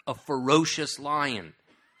earth, a ferocious lion.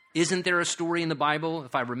 Isn't there a story in the Bible,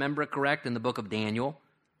 if I remember it correct, in the book of Daniel,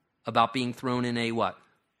 about being thrown in a what?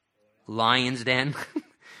 Lion's den?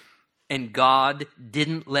 And God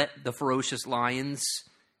didn't let the ferocious lions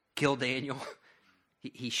kill Daniel.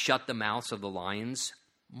 He shut the mouths of the lions.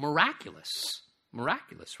 Miraculous.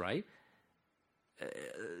 Miraculous, right?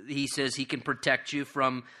 He says he can protect you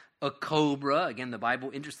from a cobra. Again, the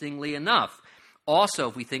Bible, interestingly enough. Also,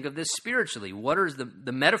 if we think of this spiritually, what are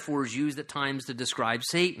the metaphors used at times to describe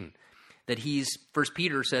Satan? That he's, 1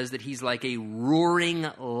 Peter says that he's like a roaring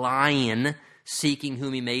lion seeking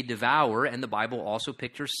whom he may devour. And the Bible also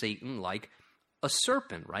pictures Satan like a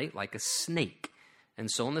serpent, right? Like a snake. And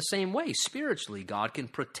so in the same way, spiritually, God can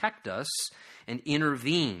protect us and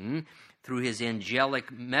intervene through his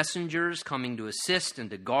angelic messengers coming to assist and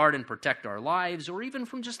to guard and protect our lives, or even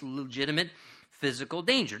from just legitimate physical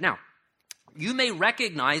danger. Now, you may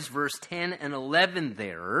recognize verse 10 and 11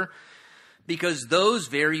 there, because those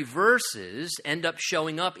very verses end up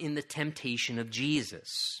showing up in the temptation of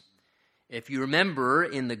Jesus. If you remember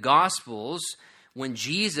in the Gospels, when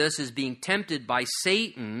Jesus is being tempted by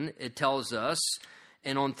Satan, it tells us,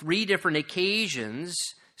 and on 3 different occasions,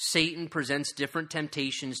 Satan presents different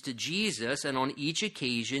temptations to Jesus, and on each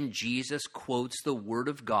occasion, Jesus quotes the Word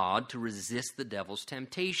of God to resist the devil's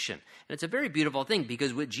temptation. And it's a very beautiful thing,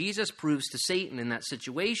 because what Jesus proves to Satan in that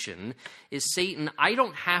situation is, Satan, I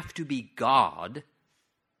don't have to be God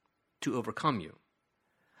to overcome you.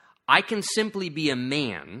 I can simply be a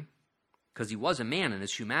man, because he was a man in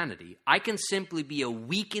his humanity. I can simply be a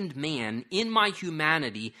weakened man in my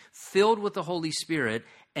humanity, filled with the Holy Spirit,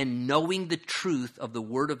 and knowing the truth of the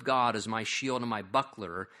Word of God as my shield and my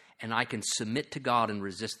buckler, and I can submit to God and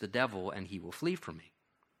resist the devil, and he will flee from me.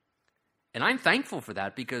 And I'm thankful for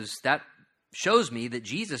that, because that shows me that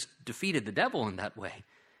Jesus defeated the devil in that way,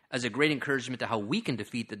 as a great encouragement to how we can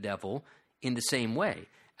defeat the devil in the same way,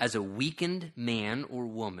 as a weakened man or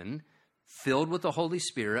woman, filled with the Holy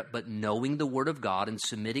Spirit, but knowing the Word of God and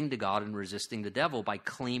submitting to God and resisting the devil by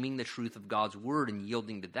claiming the truth of God's Word and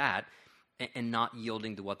yielding to that, and not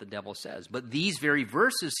yielding to what the devil says. But these very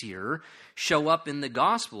verses here show up in the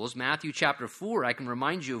Gospels. Matthew chapter 4, I can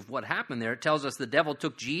remind you of what happened there. It tells us the devil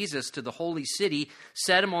took Jesus to the holy city,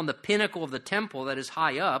 set him on the pinnacle of the temple that is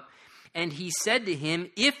high up, and he said to him,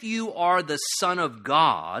 if you are the Son of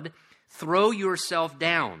God, throw yourself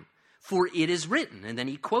down, for it is written. And then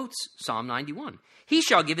he quotes Psalm 91. He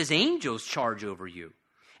shall give his angels charge over you,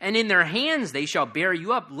 and in their hands they shall bear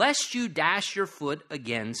you up, lest you dash your foot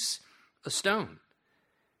against a stone.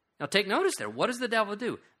 Now take notice there. What does the devil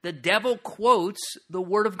do? The devil quotes the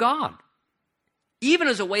Word of God, even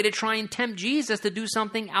as a way to try and tempt Jesus to do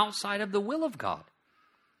something outside of the will of God.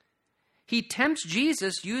 He tempts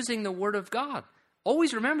Jesus using the Word of God.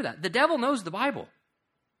 Always remember that. The devil knows the Bible.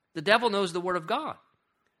 The devil knows the Word of God.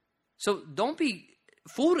 So don't be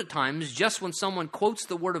fooled at times just when someone quotes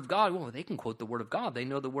the Word of God. Well, they can quote the Word of God. They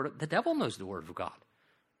know the Word. The devil knows the Word of God.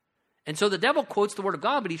 And so the devil quotes the Word of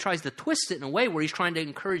God, but he tries to twist it in a way where he's trying to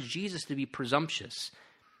encourage Jesus to be presumptuous.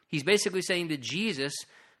 He's basically saying to Jesus,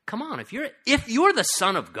 come on, if you're the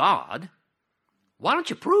Son of God, why don't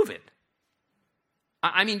you prove it?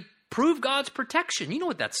 I mean, prove God's protection. You know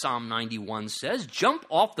what that Psalm 91 says. Jump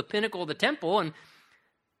off the pinnacle of the temple and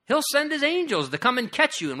he'll send his angels to come and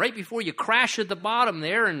catch you. And right before you crash at the bottom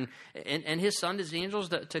there, and his son, his angels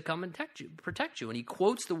to come and protect you. And he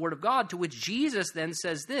quotes the Word of God, to which Jesus then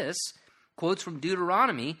says this, quotes from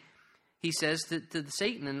Deuteronomy. He says to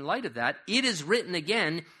Satan, in light of that, it is written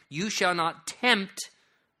again, you shall not tempt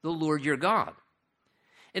the Lord your God.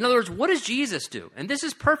 In other words, what does Jesus do? And this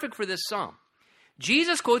is perfect for this psalm.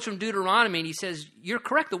 Jesus quotes from Deuteronomy, and he says, you're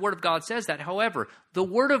correct, the Word of God says that. However, the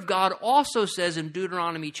Word of God also says in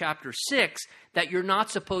Deuteronomy chapter 6 that you're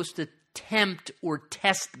not supposed to tempt or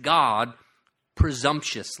test God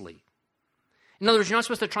presumptuously. In other words, you're not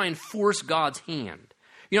supposed to try and force God's hand.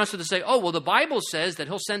 You're not supposed to say, oh, well, the Bible says that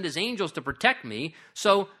he'll send his angels to protect me,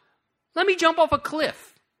 so let me jump off a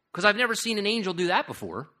cliff, because I've never seen an angel do that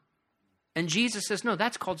before. And Jesus says, no,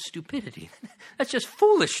 that's called stupidity. That's just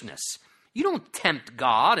foolishness. You don't tempt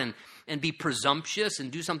God and be presumptuous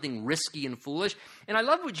and do something risky and foolish. And I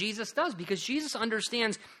love what Jesus does, because Jesus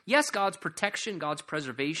understands, yes, God's protection, God's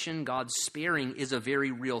preservation, God's sparing is a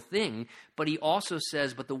very real thing. But he also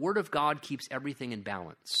says, but the word of God keeps everything in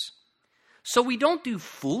balance. So we don't do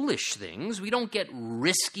foolish things. We don't get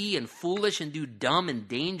risky and foolish and do dumb and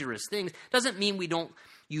dangerous things. Doesn't mean we don't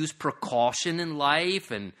use precaution in life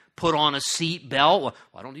and put on a seat belt. Well,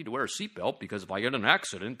 I don't need to wear a seat belt because if I get in an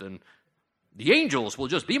accident, then the angels will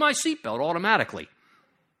just be my seat belt automatically.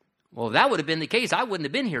 Well, if that would have been the case, I wouldn't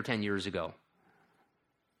have been here 10 years ago.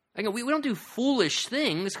 Again, we don't do foolish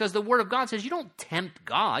things because the Word of God says you don't tempt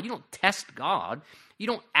God. You don't test God. You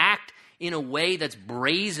don't act in a way that's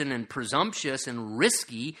brazen and presumptuous and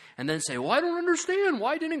risky and then say, well, I don't understand.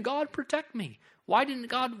 Why didn't God protect me? Why didn't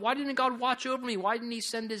God watch over me? Why didn't he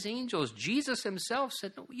send his angels? Jesus himself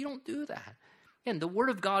said, no, you don't do that. And the Word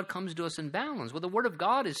of God comes to us in balance. What the Word of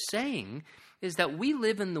God is saying is that we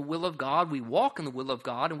live in the will of God, we walk in the will of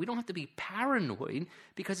God, and we don't have to be paranoid,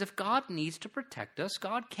 because if God needs to protect us,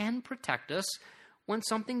 God can protect us when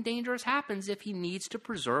something dangerous happens if he needs to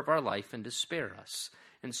preserve our life and to spare us.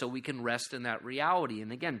 And so we can rest in that reality.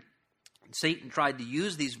 And again, Satan tried to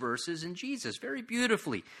use these verses, and Jesus very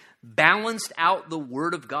beautifully balanced out the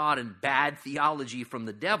Word of God and bad theology from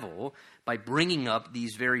the devil by bringing up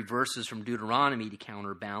these very verses from Deuteronomy to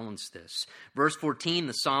counterbalance this. Verse 14,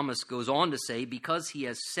 the psalmist goes on to say, because he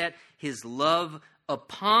has set his love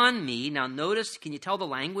upon me. Now notice, can you tell the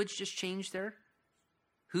language just changed there?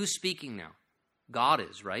 Who's speaking now? God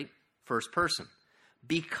is, right? First person.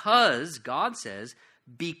 Because, God says,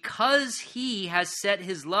 because he has set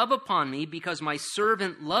his love upon me, because my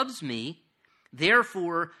servant loves me,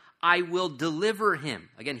 therefore I will deliver him.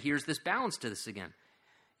 Again, here's this balance to this again.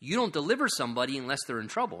 You don't deliver somebody unless they're in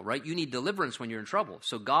trouble, right? You need deliverance when you're in trouble.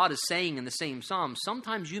 So God is saying in the same psalm,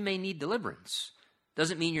 sometimes you may need deliverance.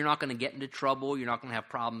 Doesn't mean you're not going to get into trouble, you're not going to have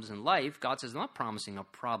problems in life. God says, I'm not promising a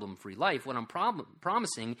problem-free life. What I'm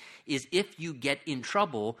promising is if you get in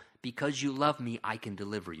trouble, because you love me, I can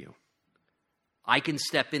deliver you. I can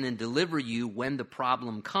step in and deliver you when the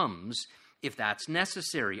problem comes, if that's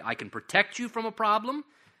necessary. I can protect you from a problem,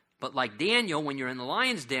 but like Daniel, when you're in the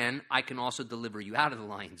lion's den, I can also deliver you out of the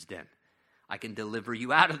lion's den. I can deliver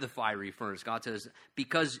you out of the fiery furnace. God says,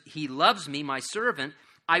 because he loves me, my servant,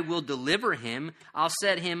 I will deliver him. I'll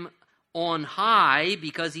set him on high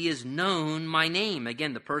because he has known my name.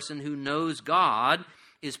 Again, the person who knows God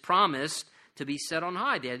is promised to be set on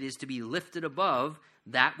high. That is, to be lifted above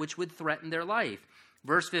that which would threaten their life.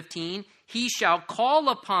 Verse 15, he shall call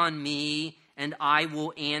upon me and I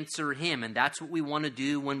will answer him. And that's what we want to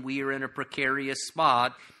do when we are in a precarious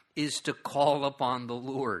spot, is to call upon the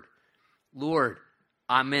Lord. Lord,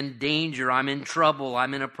 I'm in danger. I'm in trouble.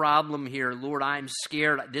 I'm in a problem here. Lord, I'm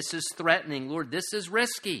scared. This is threatening. Lord, this is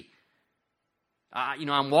risky.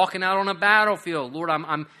 I'm walking out on a battlefield. Lord,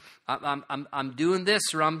 I'm doing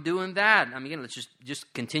this or I'm doing that. I mean, again, let's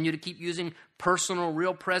just continue to keep using personal,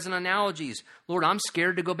 real present analogies. Lord, I'm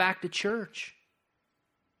scared to go back to church.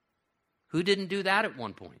 Who didn't do that at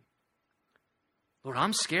one point? Lord,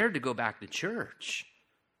 I'm scared to go back to church.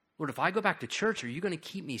 Lord, if I go back to church, are you going to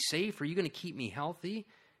keep me safe? Are you going to keep me healthy?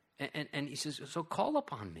 And he says, so call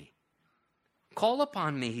upon me. Call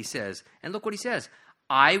upon me, he says. And look what he says.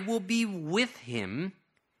 I will be with him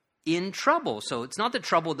in trouble. So it's not that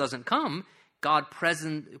trouble doesn't come. God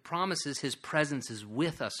promises his presence is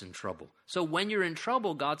with us in trouble. So when you're in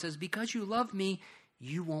trouble, God says, because you love me,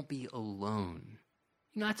 you won't be alone.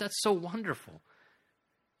 That's so wonderful.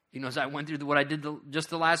 As I went through what I did just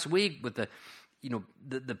the last week with the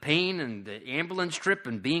pain and the ambulance trip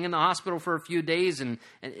and being in the hospital for a few days and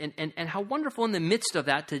how wonderful in the midst of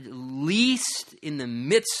that, to at least in the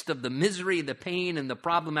midst of the misery, the pain, and the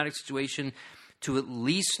problematic situation, to at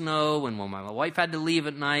least know, and when my wife had to leave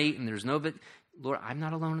at night and there's no, Lord, I'm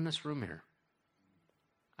not alone in this room here.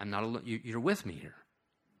 I'm not alone. You're with me here.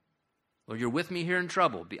 Lord, you're with me here in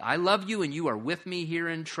trouble. I love you and you are with me here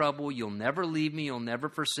in trouble. You'll never leave me. You'll never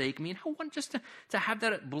forsake me. And I want just to have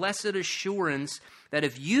that blessed assurance that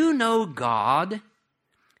if you know God,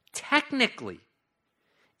 technically,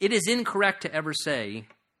 it is incorrect to ever say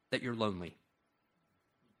that you're lonely.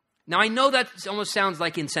 Now, I know that almost sounds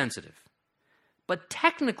like insensitive. But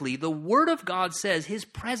technically, the Word of God says his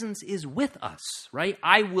presence is with us, right?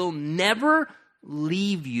 I will never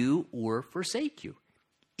leave you or forsake you,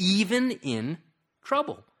 even in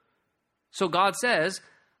trouble. So God says,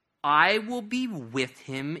 I will be with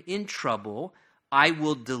him in trouble. I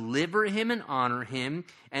will deliver him and honor him,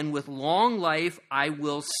 and with long life I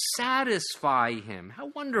will satisfy him. How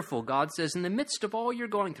wonderful. God says, in the midst of all you're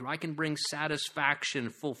going through, I can bring satisfaction,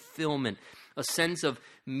 fulfillment, a sense of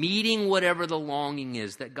meeting whatever the longing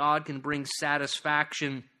is, that God can bring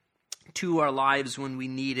satisfaction to our lives when we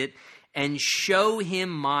need it, and show him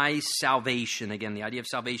my salvation. Again, the idea of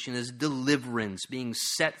salvation is deliverance, being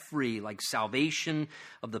set free, like salvation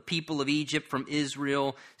of the people of Egypt from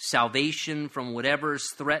Israel, salvation from whatever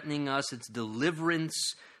is threatening us. It's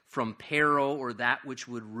deliverance from peril or that which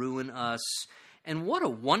would ruin us. And what a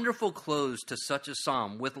wonderful close to such a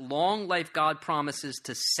psalm. With long life, God promises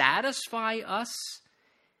to satisfy us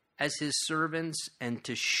as his servants and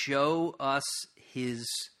to show us his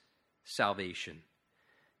salvation.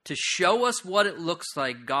 To show us what it looks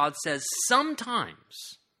like, God says,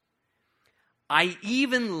 sometimes I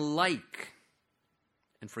even like,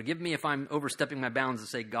 and forgive me if I'm overstepping my bounds to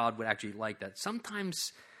say God would actually like that. Sometimes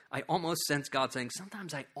I almost sense God saying,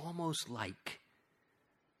 sometimes I almost like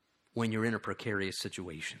when you're in a precarious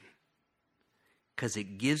situation, because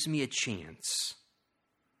it gives me a chance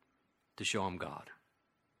to show him God.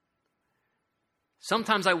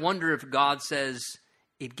 Sometimes I wonder if God says,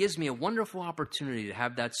 it gives me a wonderful opportunity to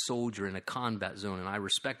have that soldier in a combat zone, and I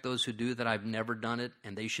respect those who do that. I've never done it,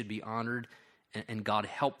 and they should be honored, and God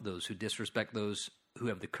help those who disrespect those who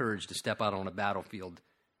have the courage to step out on a battlefield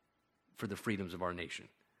for the freedoms of our nation.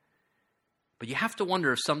 But you have to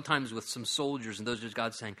wonder if sometimes with some soldiers and those,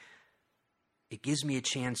 God's saying, it gives me a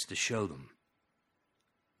chance to show them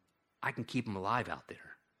I can keep them alive out there.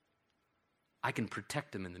 I can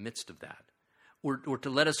protect them in the midst of that. Or to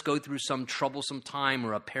let us go through some troublesome time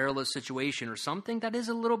or a perilous situation or something that is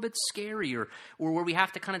a little bit scary or where we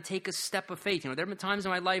have to kind of take a step of faith. There have been times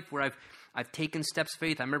in my life where I've taken steps of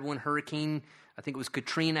faith. I remember when Hurricane, I think it was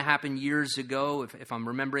Katrina, happened years ago. If I'm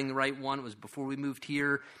remembering the right one, it was before we moved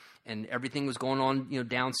here, and everything was going on,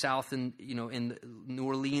 down south in the New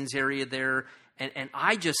Orleans area there. And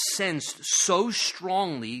I just sensed so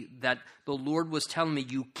strongly that the Lord was telling me,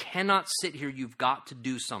 you cannot sit here. You've got to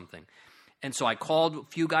do something. And so I called a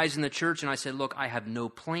few guys in the church and I said, look, I have no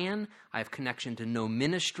plan. I have connection to no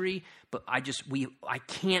ministry, but we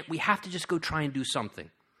have to just go try and do something.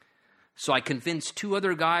 So I convinced two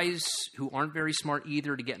other guys who aren't very smart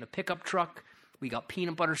either to get in a pickup truck. We got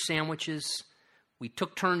peanut butter sandwiches. We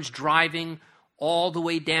took turns driving all the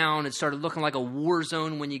way down. It started looking like a war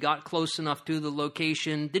zone when you got close enough to the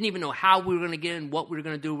location. Didn't even know how we were going to get in, what we were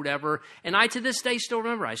going to do, whatever. And I, to this day, still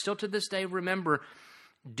remember. I still to this day remember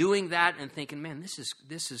doing that and thinking, man,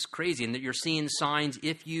 this is crazy. And that you're seeing signs,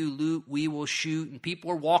 if you loot, we will shoot. And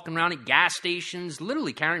people are walking around at gas stations,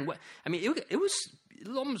 literally carrying what? I mean, it was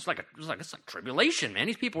almost like it's like tribulation, man.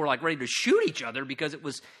 These people were like ready to shoot each other because it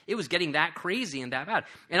was getting that crazy and that bad.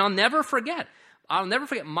 And I'll never forget,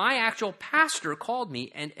 my actual pastor called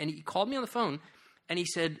me and he called me on the phone and he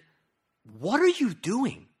said, what are you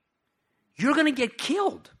doing? You're going to get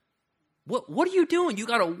killed. What are you doing? You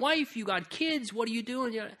got a wife, you got kids, what are you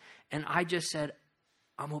doing? And I just said,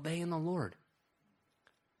 I'm obeying the Lord.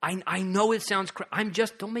 I know it sounds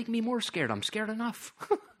crazy. Don't make me more scared. I'm scared enough.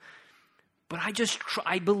 But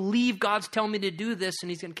I believe God's telling me to do this and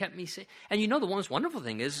he's going to keep me safe. And the most wonderful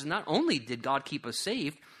thing is not only did God keep us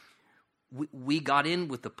safe, we got in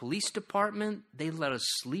with the police department. They let us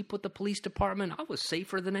sleep with the police department. I was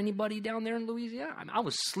safer than anybody down there in Louisiana. I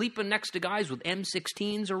was sleeping next to guys with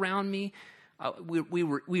M16s around me. We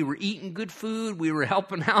were eating good food. We were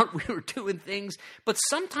helping out. We were doing things. But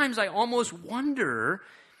sometimes I almost wonder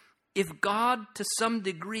if God, to some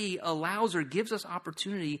degree, allows or gives us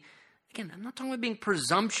opportunity. Again, I'm not talking about being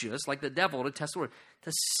presumptuous like the devil to test the Lord.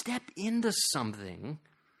 To step into something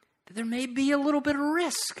that there may be a little bit of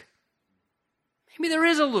risk. Maybe there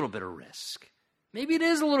is a little bit of risk. Maybe it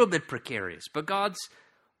is a little bit precarious. But God's,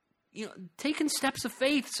 taking steps of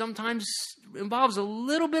faith sometimes involves a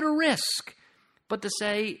little bit of risk. But to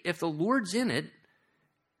say, if the Lord's in it,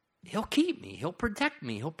 he'll keep me. He'll protect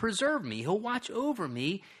me. He'll preserve me. He'll watch over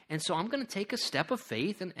me. And so I'm going to take a step of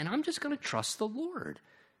faith and I'm just going to trust the Lord.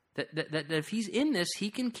 That if he's in this,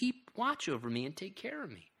 he can keep watch over me and take care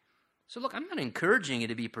of me. So look, I'm not encouraging you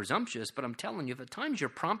to be presumptuous, but I'm telling you, if at times you're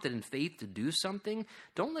prompted in faith to do something,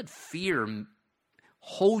 don't let fear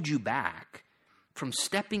hold you back from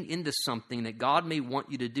stepping into something that God may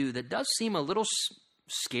want you to do that does seem a little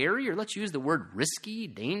scary, or let's use the word risky,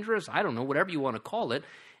 dangerous, I don't know, whatever you want to call it,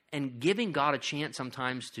 and giving God a chance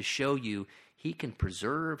sometimes to show you he can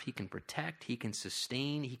preserve, he can protect, he can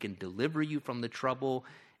sustain, he can deliver you from the trouble,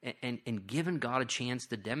 and giving God a chance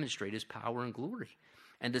to demonstrate his power and glory.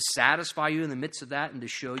 and to satisfy you in the midst of that and to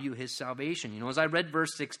show you his salvation. You know, as I read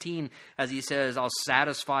verse 16, as he says, I'll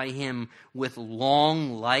satisfy him with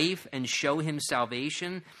long life and show him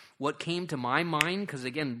salvation, what came to my mind, because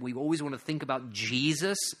again, we always want to think about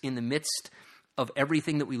Jesus in the midst of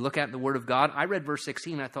everything that we look at in the Word of God. I read verse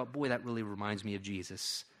 16 and I thought, boy, that really reminds me of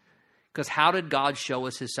Jesus. Because how did God show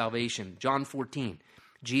us his salvation? John 14,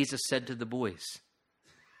 Jesus said to the boys,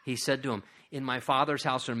 he said to them, in my Father's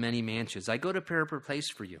house are many mansions. I go to prepare a place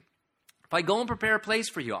for you. If I go and prepare a place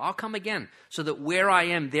for you, I'll come again, so that where I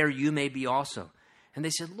am, there you may be also. And they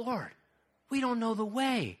said, Lord, we don't know the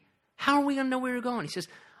way. How are we going to know where you're going? He says,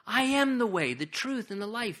 I am the way, the truth, and the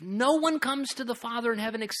life. No one comes to the Father in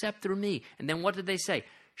heaven except through me. And then what did they say?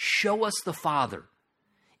 Show us the Father.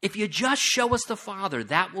 If you just show us the Father,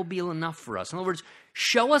 that will be enough for us. In other words,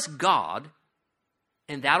 show us God,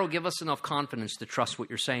 and that'll give us enough confidence to trust what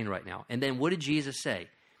you're saying right now. And then what did Jesus say?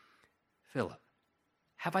 Philip,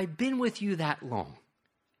 have I been with you that long?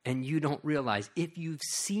 And you don't realize if you've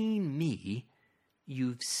seen me,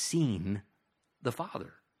 you've seen the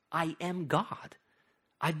Father. I am God.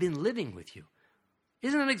 I've been living with you.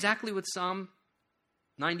 Isn't that exactly what Psalm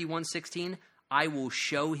 91:16? I will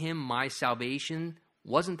show him my salvation.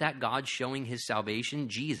 Wasn't that God showing his salvation?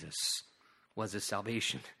 Jesus was his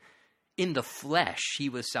salvation. In the flesh, he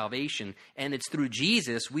was salvation. And it's through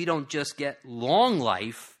Jesus, we don't just get long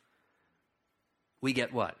life. We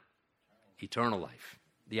get what? Eternal life.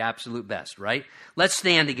 The absolute best, right? Let's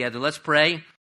stand together. Let's pray.